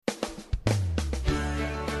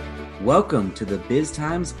Welcome to the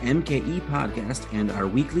BizTimes MKE podcast and our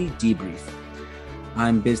weekly debrief.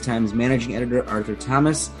 I'm BizTimes Managing Editor Arthur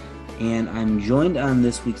Thomas, and I'm joined on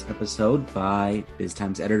this week's episode by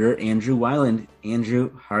BizTimes Editor Andrew Weiland.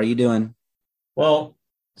 Andrew, how are you doing? Well,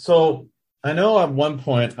 so I know at one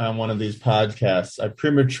point on one of these podcasts, I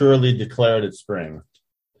prematurely declared it spring.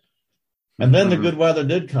 And then the good weather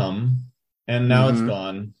did come, and now it's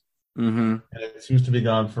gone. And it seems to be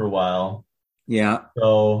gone for a while. Yeah.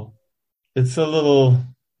 So it's a little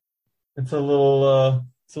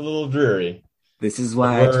dreary. This is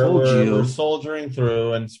why I told you. We're soldiering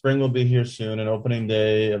through, and spring will be here soon, and opening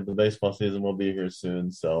day of the baseball season will be here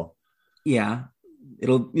soon. So yeah,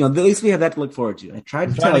 it'll, at least we have that to look forward to. I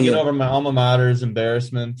tried to tell you. Get over my alma mater's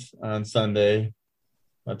embarrassment on Sunday.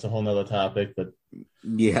 That's a whole nother topic, but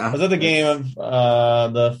yeah, I was at the game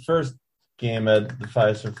of the first game at the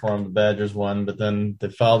Fiserv Forum. The Badgers won, but then they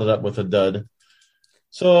followed it up with a dud.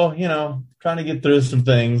 So, trying to get through some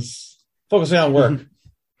things, focusing on work.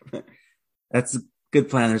 That's a good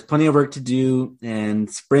plan. There's plenty of work to do,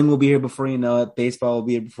 and spring will be here before you know it. Baseball will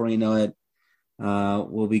be here before you know it.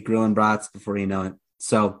 We'll be grilling brats before you know it.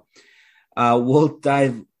 So we'll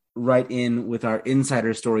dive right in with our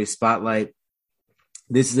Insider Story Spotlight.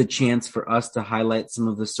 This is a chance for us to highlight some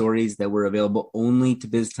of the stories that were available only to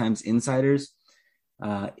BizTimes insiders.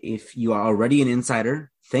 If you are already an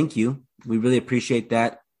insider, thank you. We really appreciate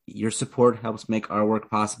that. Your support helps make our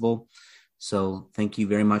work possible. So thank you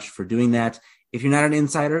very much for doing that. If you're not an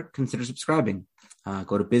insider, consider subscribing.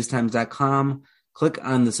 Go to biztimes.com, click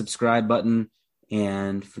on the subscribe button,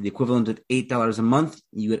 and for the equivalent of $8 a month,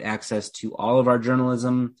 you get access to all of our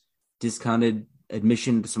journalism, discounted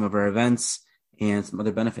admission to some of our events, and some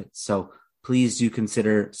other benefits. So please do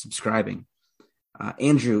consider subscribing.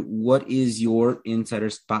 Andrew, what is your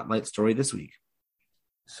Insider Spotlight story this week?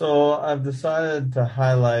 So I've decided to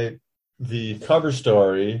highlight the cover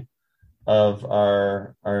story of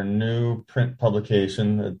our new print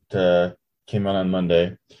publication that came out on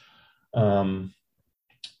Monday by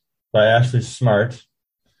Ashley Smart.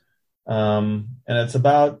 And it's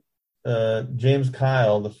about James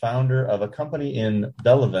Kyle, the founder of a company in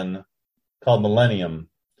Delavan called Millennium.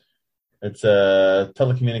 It's a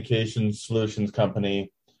telecommunications solutions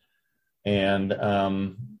company. And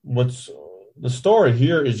the story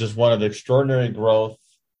here is just one of extraordinary growth.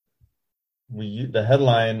 The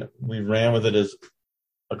headline, we ran with it as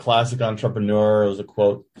a classic entrepreneur. It was a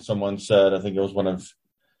quote someone said, I think it was one of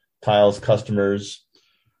Kyle's customers,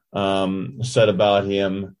 said about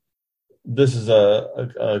him. This is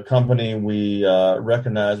a company we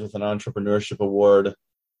recognized with an entrepreneurship award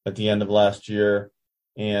at the end of last year,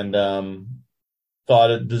 and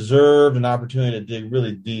thought it deserved an opportunity to dig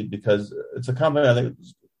really deep because it's a company I think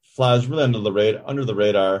flies really under the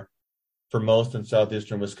radar for most in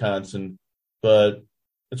southeastern Wisconsin, but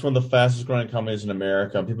it's one of the fastest growing companies in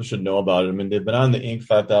America. People should know about it. I mean, they've been on the Inc.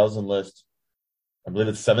 5000 list, I believe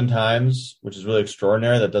it's 7 times, which is really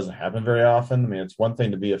extraordinary. That doesn't happen very often. I mean, it's one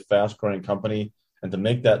thing to be a fast growing company and to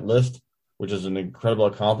make that list, which is an incredible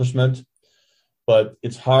accomplishment, but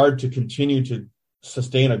it's hard to continue to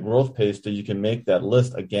sustain a growth pace that you can make that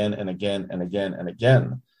list again and again and again and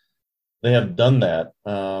again. They have done that.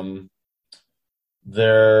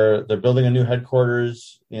 They're building a new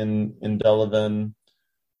headquarters in Delavan.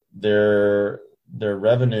 Their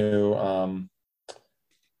revenue,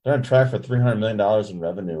 they're on track for $300 million in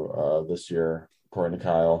revenue this year, according to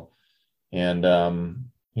Kyle. And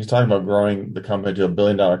he's talking about growing the company to $1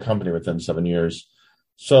 billion company within 7 years.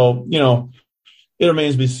 So, it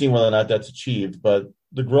remains to be seen whether or not that's achieved, but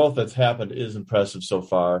the growth that's happened is impressive so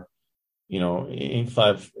far.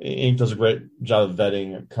 Inc. does a great job of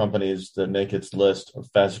vetting companies that make its list of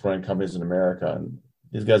fastest growing companies in America. And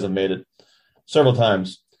these guys have made it several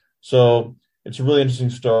times. So it's a really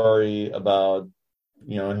interesting story about,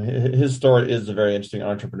 his story is a very interesting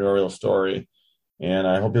entrepreneurial story. And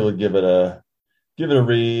I hope you'll give it a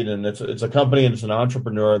read. And it's a company and it's an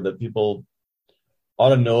entrepreneur that people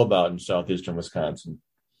ought to know about in southeastern Wisconsin.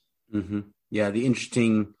 Mm-hmm. Yeah, the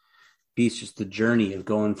interesting piece, just the journey of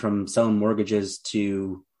going from selling mortgages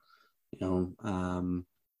to, selling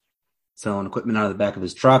equipment out of the back of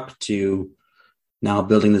his truck to now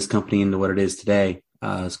building this company into what it is today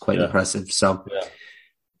is quite impressive. So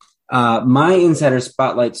my Insider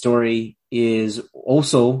Spotlight story is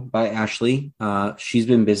also by Ashley. She's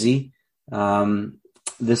been busy.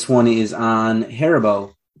 This one is on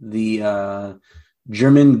Haribo, the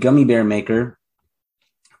German gummy bear maker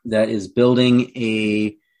that is building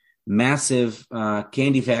a massive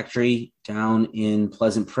candy factory down in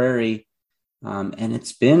Pleasant Prairie. And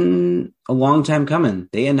it's been a long time coming.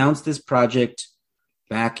 They announced this project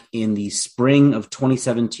back in the spring of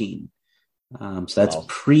 2017. So that's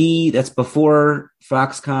Wow. that's before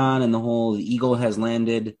Foxconn and the whole Eagle has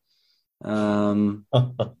landed event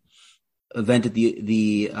at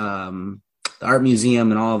the Art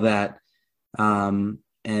Museum and all of that. And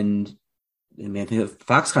I mean, I think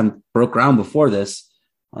Foxconn broke ground before this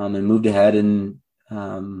and moved ahead.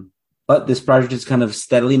 But this project has kind of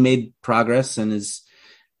steadily made progress and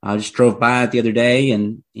I just drove by it the other day,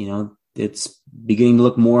 and it's beginning to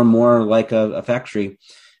look more and more like a factory.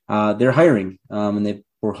 They're hiring, and they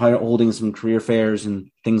were holding some career fairs and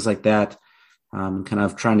things like that, kind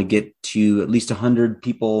of trying to get to at least 100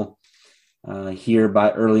 people here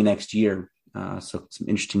by early next year. So some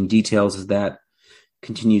interesting details as that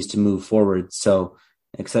continues to move forward. So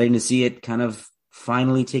exciting to see it kind of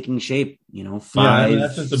finally taking shape.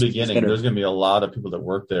 That's just the beginning. There's going to be a lot of people that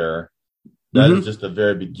work there. That is just the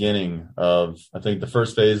very beginning of, I think the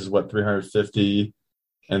first phase is 350,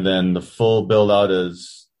 and then the full build out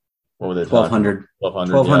is, what were they 1,200.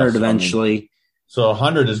 1,200 eventually. So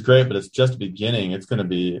 100 is great, but it's just the beginning. It's going to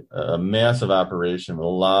be a massive operation with a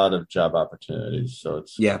lot of job opportunities. So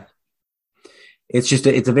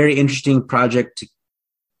it's a very interesting project to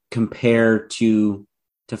compare to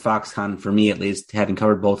Foxconn, for me at least, having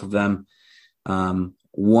covered both of them.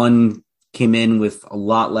 One came in with a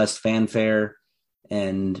lot less fanfare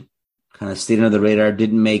and kind of stayed under the radar.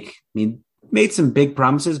 Made some big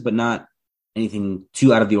promises, but not anything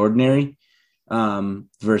too out of the ordinary.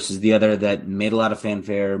 Versus the other that made a lot of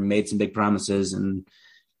fanfare, made some big promises, and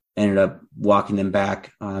ended up walking them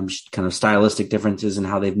back. Just kind of stylistic differences in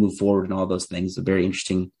how they've moved forward and all those things. A very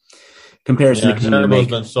interesting comparison to continue to make.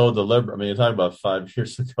 Been so deliberate. I mean, you're talking about 5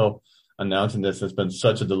 years ago announcing this. It's been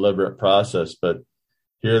such a deliberate process, but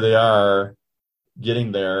here they are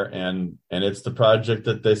getting there, and it's the project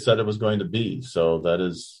that they said it was going to be. So that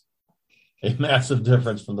is a massive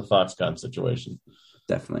difference from the Foxconn situation.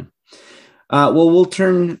 Definitely. Well, we'll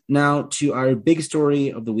turn now to our big story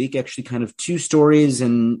of the week, actually kind of two stories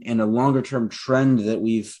and a longer term trend that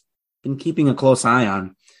we've been keeping a close eye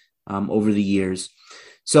on over the years.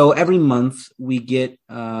 So every month we get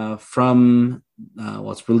it's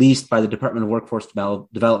released by the Department of Workforce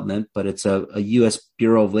Development, but it's a U.S.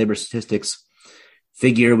 Bureau of Labor Statistics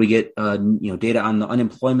figure. We get data on the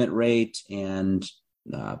unemployment rate and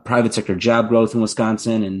private sector job growth in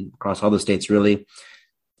Wisconsin and across all the states, really.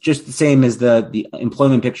 Just the same as the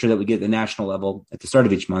employment picture that we get at the national level at the start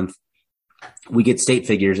of each month. We get state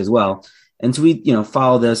figures as well. And so we,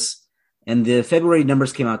 follow this. And the February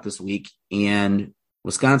numbers came out this week, and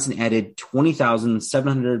Wisconsin added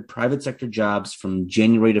 20,700 private sector jobs from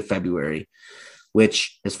January to February,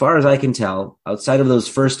 which, as far as I can tell, outside of those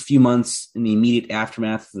first few months in the immediate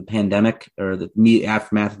aftermath of the pandemic or the immediate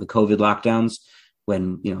aftermath of the COVID lockdowns,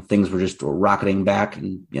 when, things were just rocketing back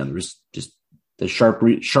and, there was just the sharp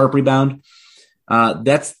rebound.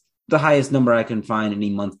 That's the highest number I can find any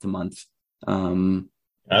month to month.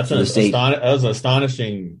 That's an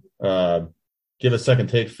astonishing give a second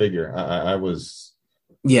take figure. I was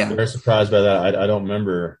very surprised by that. I don't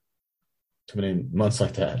remember too many months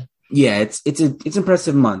like that. Yeah, it's an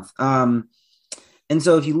impressive month. And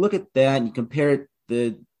so if you look at that and you compare it,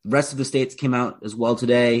 the rest of the states came out as well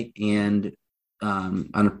today, and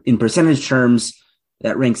in percentage terms,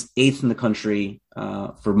 that ranks 8th in the country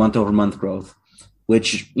for month-over-month growth,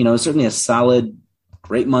 which, is certainly a solid,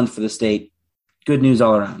 great month for the state. Good news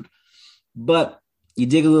all around. But you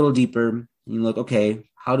dig a little deeper and you look, okay,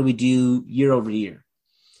 how do we do year over year?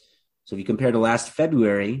 So if you compare to last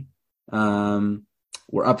February,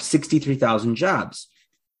 we're up 63,000 jobs.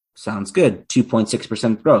 Sounds good,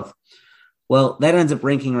 2.6% growth. Well, that ends up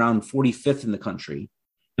ranking around 45th in the country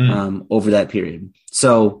over that period.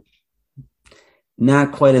 So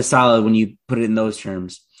not quite as solid when you put it in those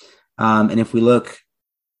terms. And if we look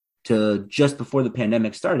to just before the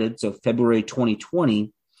pandemic started, so February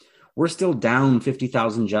 2020, we're still down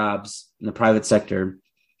 50,000 jobs in the private sector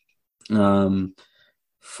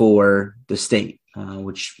for the state,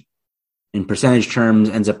 which in percentage terms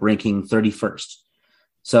ends up ranking 31st.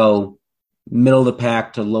 So middle of the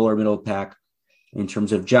pack to lower middle of the pack in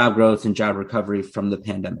terms of job growth and job recovery from the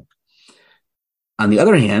pandemic. On the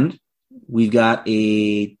other hand, we've got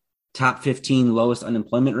a top 15 lowest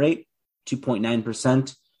unemployment rate,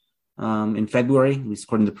 2.9% in February, at least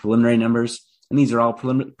according to preliminary numbers. And these are all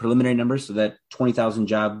preliminary numbers, so that 20,000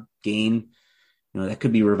 job gain, that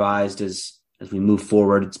could be revised as we move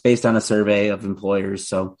forward. It's based on a survey of employers,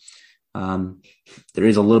 so there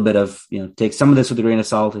is a little bit of, take some of this with a grain of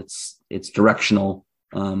salt. It's directional,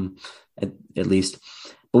 at least.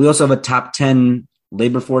 But we also have a top 10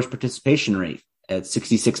 labor force participation rate at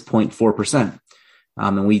 66.4%,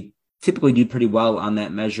 And we typically do pretty well on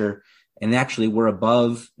that measure. And actually, we're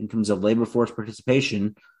above, in terms of labor force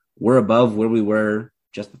participation, we're above where we were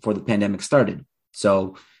just before the pandemic started.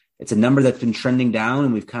 So it's a number that's been trending down,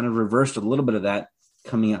 and we've kind of reversed a little bit of that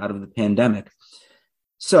coming out of the pandemic.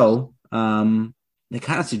 So it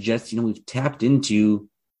kind of suggests, we've tapped into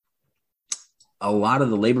a lot of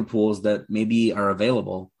the labor pools that maybe are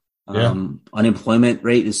available. Yeah. Unemployment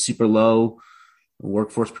rate is super low.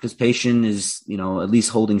 Workforce participation is, at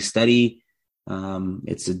least holding steady.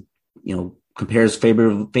 Compares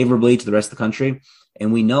favorably to the rest of the country.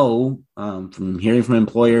 And we know from hearing from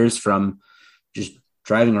employers, from just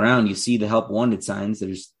driving around, you see the help wanted signs.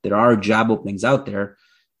 There are job openings out there.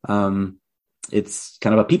 It's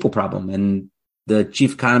kind of a people problem. And the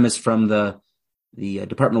chief economist from the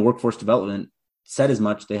Department of Workforce Development said as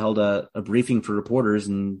much. They held a briefing for reporters,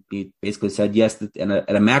 and he basically said, yes,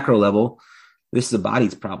 at a macro level, this is a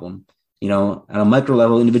bodies problem. At a micro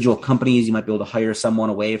level, individual companies, you might be able to hire someone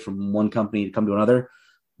away from one company to come to another,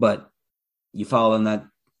 but you follow on that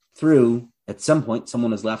through, at some point,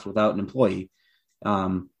 someone is left without an employee.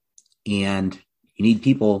 And you need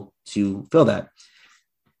people to fill that.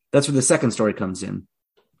 That's where the second story comes in.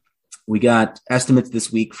 We got estimates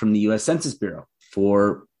this week from the U.S. Census Bureau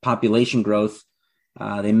for population growth.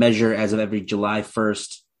 They measure as of every July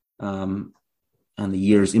 1st on the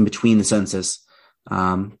years in between the census.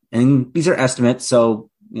 And these are estimates. So,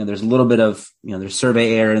 there's a little bit of, there's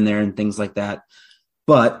survey error in there and things like that.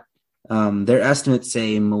 But their estimates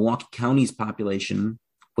say Milwaukee County's population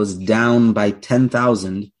was down by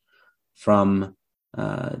 10,000 from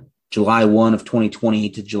July 1 of 2020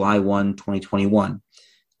 to July 1, 2021,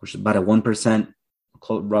 which is about a 1%,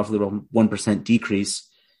 roughly 1% decrease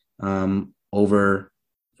over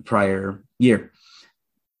the prior year,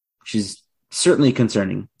 which is certainly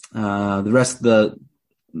concerning. The rest of the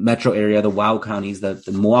metro area, the WOW counties, the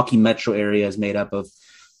Milwaukee metro area is made up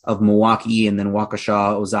of Milwaukee and then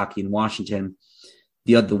Waukesha, Ozaukee, and Washington.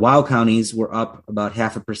 The WOW counties were up about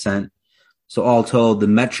 0.5%. So all told, the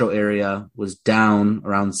metro area was down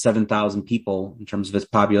around 7,000 people in terms of its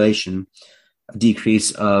population, a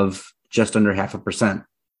decrease of just under 0.5%.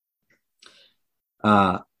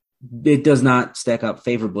 It does not stack up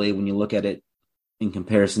favorably when you look at it in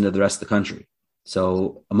comparison to the rest of the country.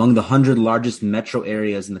 So among the 100 largest metro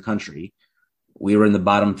areas in the country, we were in the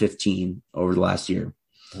bottom 15 over the last year.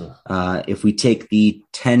 If we take the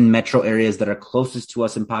 10 metro areas that are closest to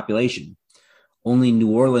us in population, only New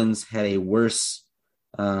Orleans had a worse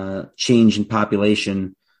change in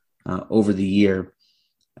population over the year.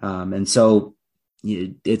 And so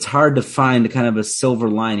it's hard to find a kind of a silver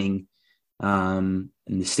lining. And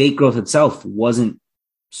the state growth itself wasn't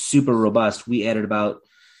super robust. We added about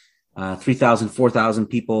 3,000, 4,000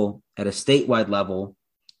 people at a statewide level.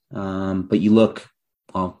 But you look,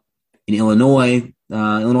 in Illinois,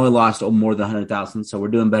 Illinois lost more than 100,000. So we're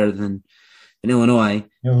doing better than Illinois.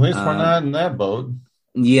 At least we're not in that boat.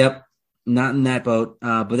 Yep, not in that boat.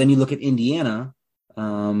 But then you look at Indiana,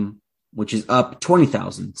 which is up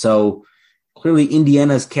 20,000. So clearly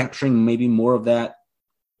Indiana is capturing maybe more of that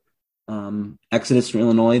exodus from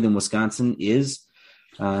Illinois than Wisconsin is.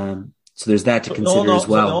 So there's that to consider as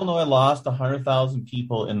well. So Illinois lost 100,000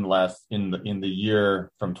 people in the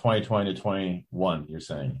year from 2020 to 21. You're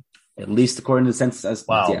saying, at least according to the census estimates.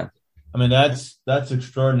 Wow. Yeah. I mean, that's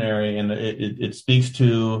extraordinary, and it speaks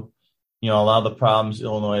to a lot of the problems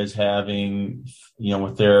Illinois is having,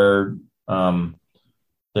 with their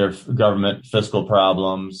government fiscal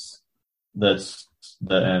problems. And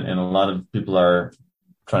a lot of people are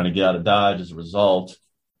trying to get out of Dodge as a result.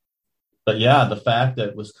 But yeah, the fact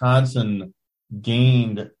that Wisconsin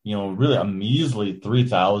gained, really a measly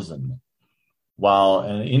 3,000,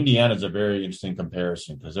 and Indiana is a very interesting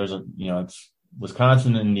comparison because there's it's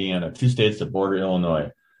Wisconsin and Indiana, two states that border Illinois.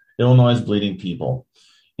 Illinois is bleeding people.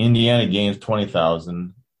 Indiana gains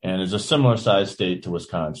 20,000 and is a similar sized state to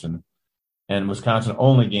Wisconsin, and Wisconsin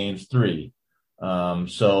only gains 3.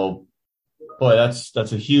 So, boy, that's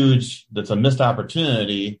a missed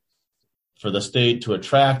opportunity for the state to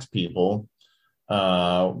attract people who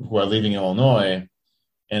are leaving Illinois.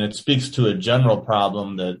 And it speaks to a general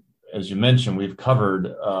problem that, as you mentioned, we've covered,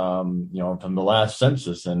 from the last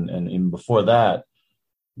census and even before that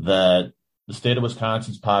the state of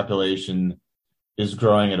Wisconsin's population is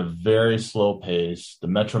growing at a very slow pace. The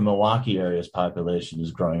Metro Milwaukee area's population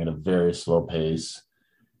is growing at a very slow pace.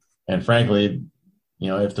 And frankly,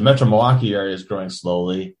 if the Metro Milwaukee area is growing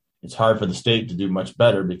slowly, it's hard for the state to do much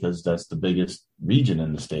better because that's the biggest region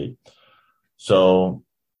in the state. So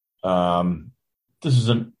this is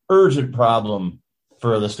an urgent problem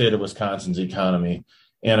for the state of Wisconsin's economy.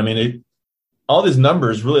 And I mean, all these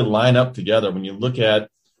numbers really line up together when you look at,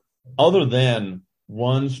 other than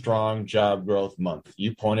one strong job growth month.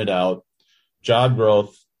 You pointed out job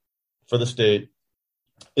growth for the state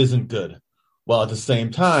isn't good. While at the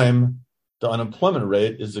same time, the unemployment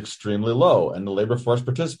rate is extremely low and the labor force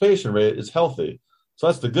participation rate is healthy. So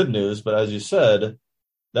that's the good news. But as you said,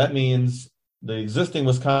 that means the existing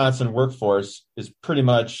Wisconsin workforce is pretty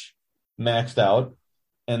much maxed out,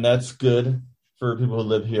 and that's good for people who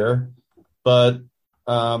live here. But,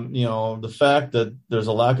 the fact that there's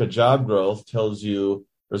a lack of job growth tells you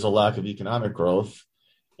there's a lack of economic growth.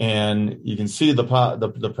 And you can see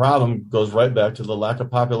the problem goes right back to the lack of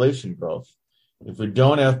population growth. If we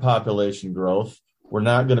don't have population growth, we're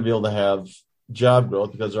not going to be able to have job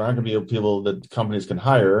growth because there aren't going to be people that companies can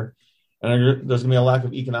hire. And there's going to be a lack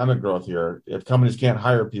of economic growth here. If companies can't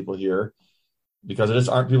hire people here because there just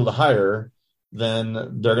aren't people to hire, then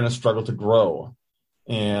they're going to struggle to grow.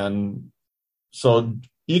 And so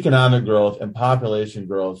economic growth and population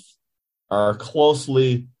growth are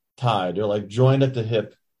closely tied. They're like joined at the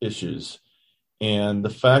hip issues. And the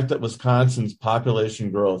fact that Wisconsin's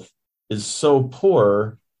population growth is so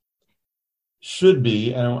poor should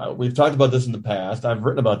be, and we've talked about this in the past, I've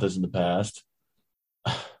written about this in the past,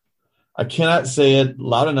 I cannot say it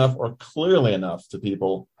loud enough or clearly enough to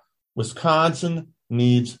people. Wisconsin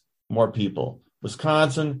needs more people.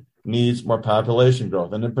 Wisconsin needs more population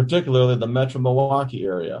growth, and in particular, the metro Milwaukee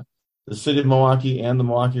area, the city of Milwaukee and the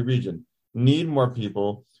Milwaukee region need more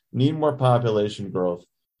people, need more population growth.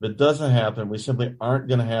 If it doesn't happen, we simply aren't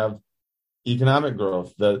going to have economic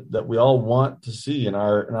growth that we all want to see in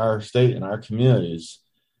our state, in our communities.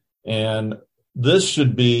 And this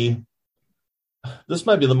might be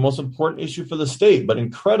the most important issue for the state, but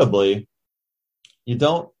incredibly, you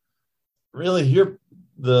don't really hear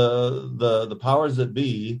the powers that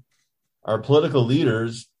be, our political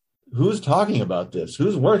leaders, who's talking about this,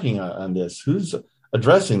 who's working on this, who's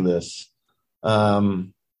addressing this.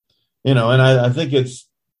 And I think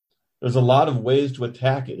there's a lot of ways to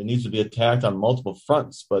attack it. It needs to be attacked on multiple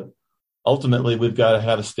fronts, but ultimately we've got to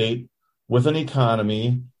have a state with an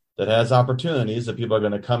economy that has opportunities that people are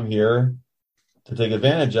going to come here to take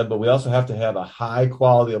advantage of, but we also have to have a high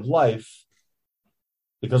quality of life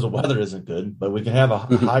because the weather isn't good, but we can have a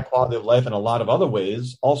high quality of life in a lot of other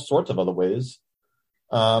ways, all sorts of other ways,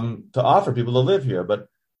 to offer people to live here. But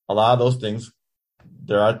a lot of those things,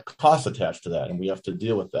 there are costs attached to that, and we have to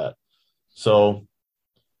deal with that. So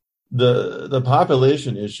the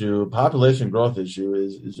population growth issue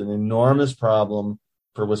is an enormous problem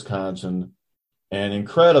for Wisconsin, and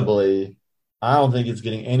incredibly, I don't think it's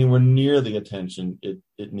getting anywhere near the attention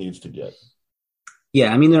it needs to get.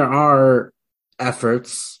 Yeah, I mean, there are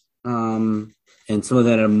efforts, and some of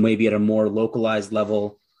that are maybe at a more localized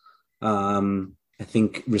level. I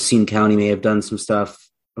think Racine County may have done some stuff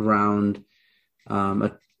around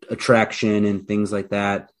attraction and things like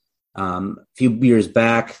that. A few years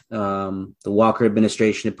back, the Walker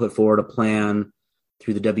administration had put forward a plan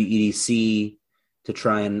through the WEDC to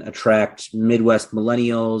try and attract Midwest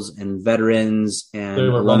millennials and veterans and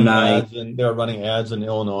alumni. They were running ads in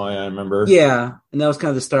Illinois, I remember. Yeah, and that was kind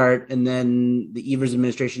of the start. And then the Evers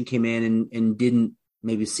administration came in and didn't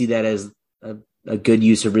maybe see that as a good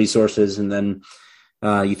use of resources. And then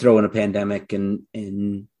you throw in a pandemic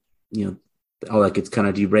and all that gets kind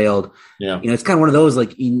of derailed. Yeah. It's kind of one of those,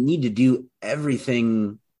 like, you need to do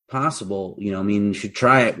everything possible. You should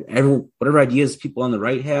try it. Whatever ideas people on the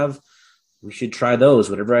right have, we should try those.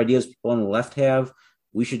 Whatever ideas people on the left have,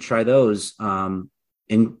 we should try those. And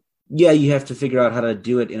yeah, you have to figure out how to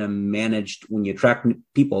do it in a managed, when you attract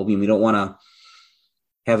people. I mean, we don't want to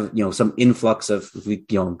have, some influx of, if we,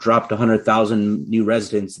 dropped 100,000 new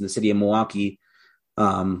residents in the city of Milwaukee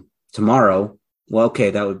tomorrow. Well, okay,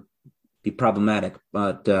 that would be problematic,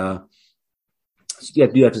 but you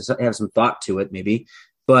have to have some thought to it maybe.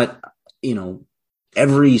 But,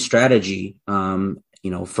 every strategy,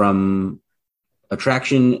 from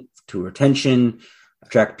attraction to retention,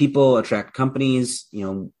 attract people, attract companies.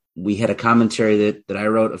 We had a commentary that I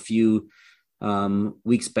wrote a few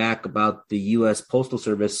weeks back about the U.S. Postal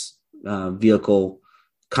Service vehicle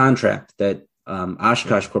contract that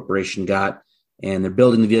Oshkosh Corporation got, and they're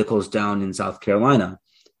building the vehicles down in South Carolina.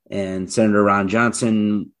 And Senator Ron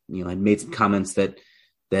Johnson, had made some comments that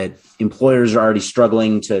employers are already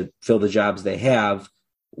struggling to fill the jobs they have.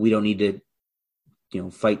 We don't need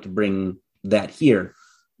to, fight to bring that here.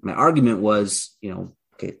 My argument was,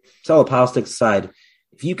 okay, set all the politics aside.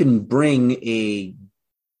 If you can bring a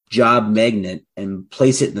job magnet and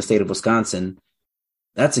place it in the state of Wisconsin,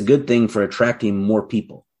 that's a good thing for attracting more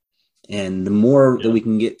people. And the more that we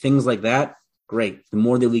can get things like that, great. The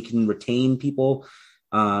more that we can retain people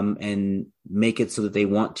and make it so that they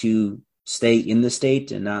want to stay in the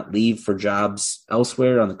state and not leave for jobs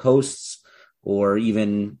elsewhere on the coasts, or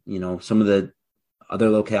even, some of the other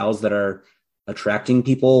locales that are attracting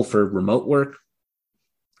people for remote work.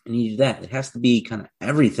 And you do that. It has to be kind of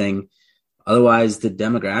everything. Otherwise, the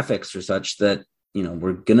demographics are such that,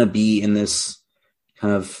 we're going to be in this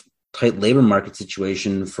kind of tight labor market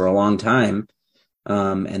situation for a long time.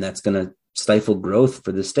 And that's going to stifle growth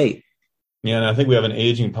for the state. Yeah, and I think we have an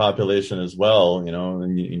aging population as well,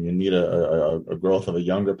 and you need a growth of a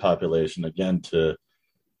younger population, again, to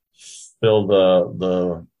fill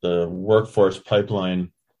the workforce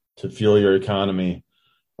pipeline to fuel your economy.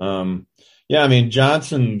 Senator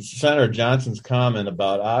Johnson's comment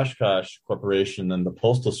about Oshkosh Corporation and the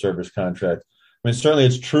Postal Service contract. Certainly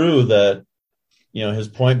it's true that, his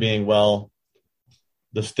point being, well,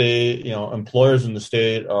 the state, employers in the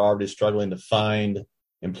state are already struggling to find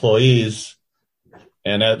employees.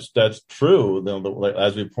 And that's true.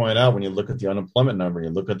 As we point out, when you look at the unemployment number, you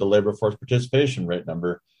look at the labor force participation rate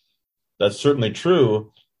number, that's certainly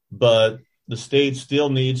true. But the state still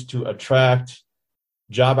needs to attract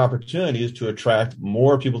job opportunities to attract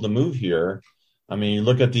more people to move here. You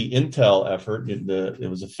look at the Intel effort, it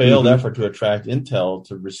was a failed effort to attract Intel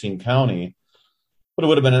to Racine County, but it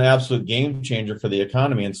would have been an absolute game changer for the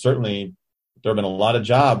economy. And certainly there have been a lot of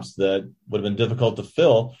jobs that would have been difficult to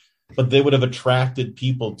fill, but they would have attracted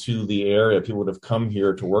people to the area. People would have come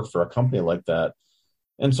here to work for a company like that.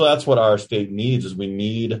 And so that's what our state needs, is we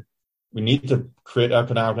need to create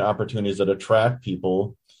economic opportunities that attract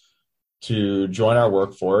people to join our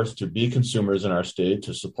workforce, to be consumers in our state,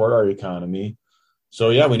 to support our economy. So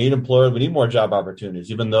yeah, we need employers, we need more job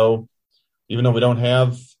opportunities. Even though we don't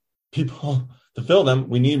have people to fill them,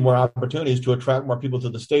 we need more opportunities to attract more people to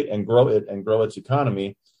the state and grow its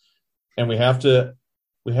economy. And we have to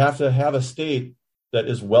have a state that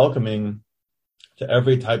is welcoming to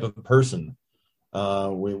every type of person.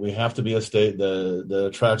 We have to be a state that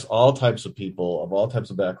attracts all types of people of all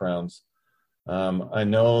types of backgrounds. I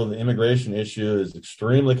know the immigration issue is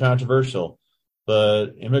extremely controversial,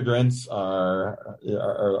 but immigrants are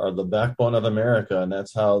the backbone of America, and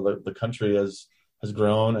that's how the country has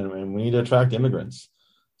grown, and we need to attract immigrants.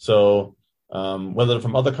 So whether they're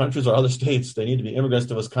from other countries or other states, they need to be immigrants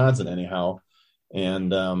to Wisconsin anyhow.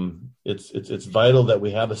 And it's vital that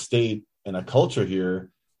we have a state and a culture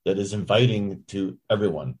here that is inviting to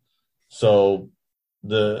everyone. So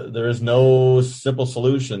there is no simple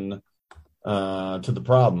solution to the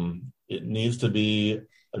problem. It needs to be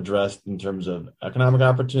addressed in terms of economic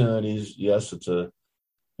opportunities. Yes, it's a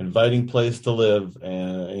inviting place to live,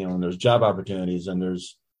 and there's job opportunities, and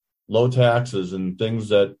there's low taxes and things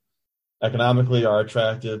that economically are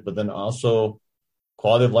attractive, but then also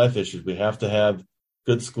quality of life issues. We have to have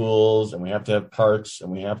good schools, and we have to have parks, and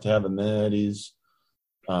we have to have amenities,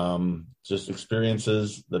 just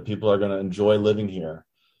experiences that people are going to enjoy living here.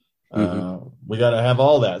 We got to have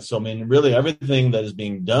all that. So, really everything that is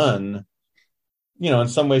being done, in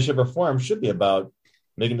some way, shape, or form should be about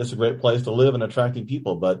making this a great place to live and attracting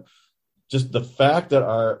people. But just the fact that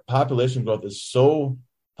our population growth is so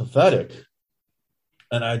pathetic,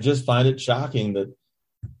 and I just find it shocking that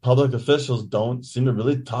public officials don't seem to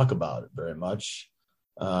really talk about it very much,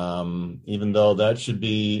 even though that should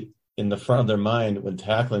be in the front of their mind when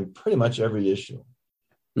tackling pretty much every issue.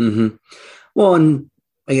 Well, and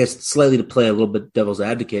I guess slightly to play a little bit devil's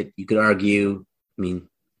advocate, you could argue,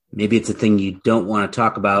 maybe it's a thing you don't want to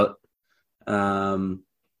talk about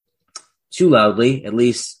too loudly, at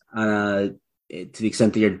least to the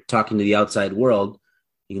extent that you're talking to the outside world.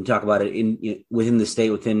 You can talk about it within the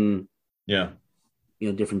state, within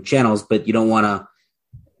different channels, but you don't want to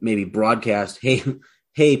maybe broadcast,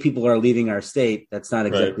 hey, people are leaving our state. That's not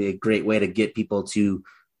exactly a great way to get people to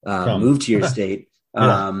move to your state.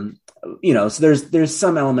 So there's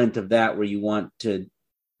some element of that where you want to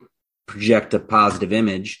project a positive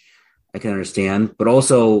image. I can understand, but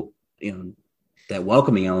also, that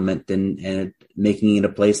welcoming element and making it a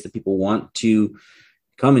place that people want to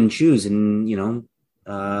come and choose. And,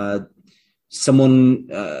 someone,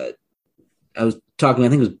 I was talking, I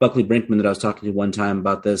think it was Buckley Brinkman that I was talking to one time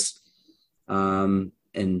about this.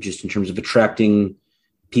 And just in terms of attracting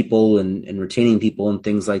people and retaining people and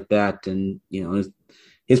things like that. And,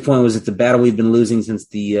 his point was it's a battle we've been losing since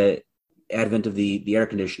the advent of the air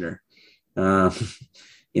conditioner.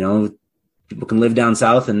 People can live down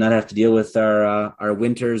south and not have to deal with our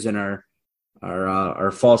winters and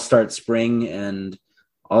our false start spring and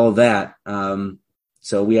all of that.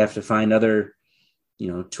 So we have to find other,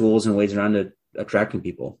 tools and ways around to attracting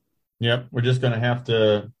people. Yep. We're just going to have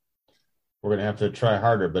to we're going to have to try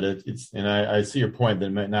harder. But it's and I see your point that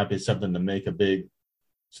it might not be something to make a big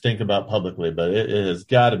stink about publicly, but it has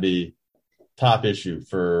got to be top issue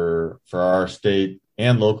for our state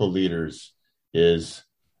and local leaders is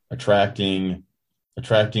attracting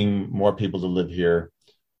more people to live here.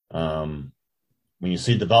 When you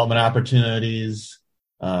see development opportunities,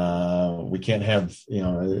 we can't have,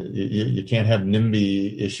 you can't have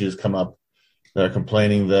NIMBY issues come up that are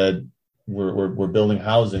complaining that we're building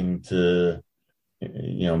housing to,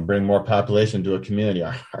 bring more population to a community.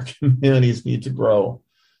 Our communities need to grow.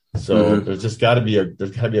 So there's got to be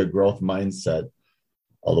a growth mindset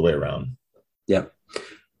all the way around. Yep.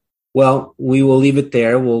 Well, we will leave it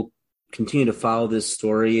there. We'll continue to follow this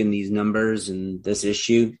story and these numbers and this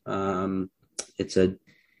issue. It's a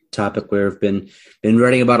topic we've been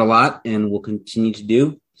writing about a lot and will continue to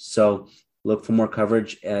do. So look for more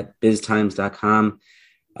coverage at biztimes.com.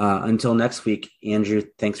 Until next week, Andrew,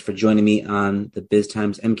 thanks for joining me on the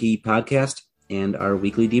BizTimes MKE podcast and our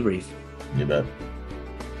weekly debrief. You bet.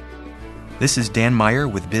 This is Dan Meyer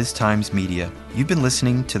with BizTimes Media. You've been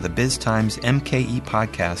listening to the BizTimes MKE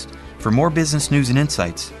podcast. For more business news and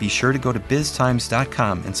insights, be sure to go to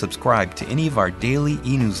biztimes.com and subscribe to any of our daily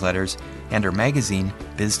e-newsletters and our magazine,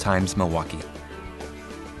 BizTimes Milwaukee.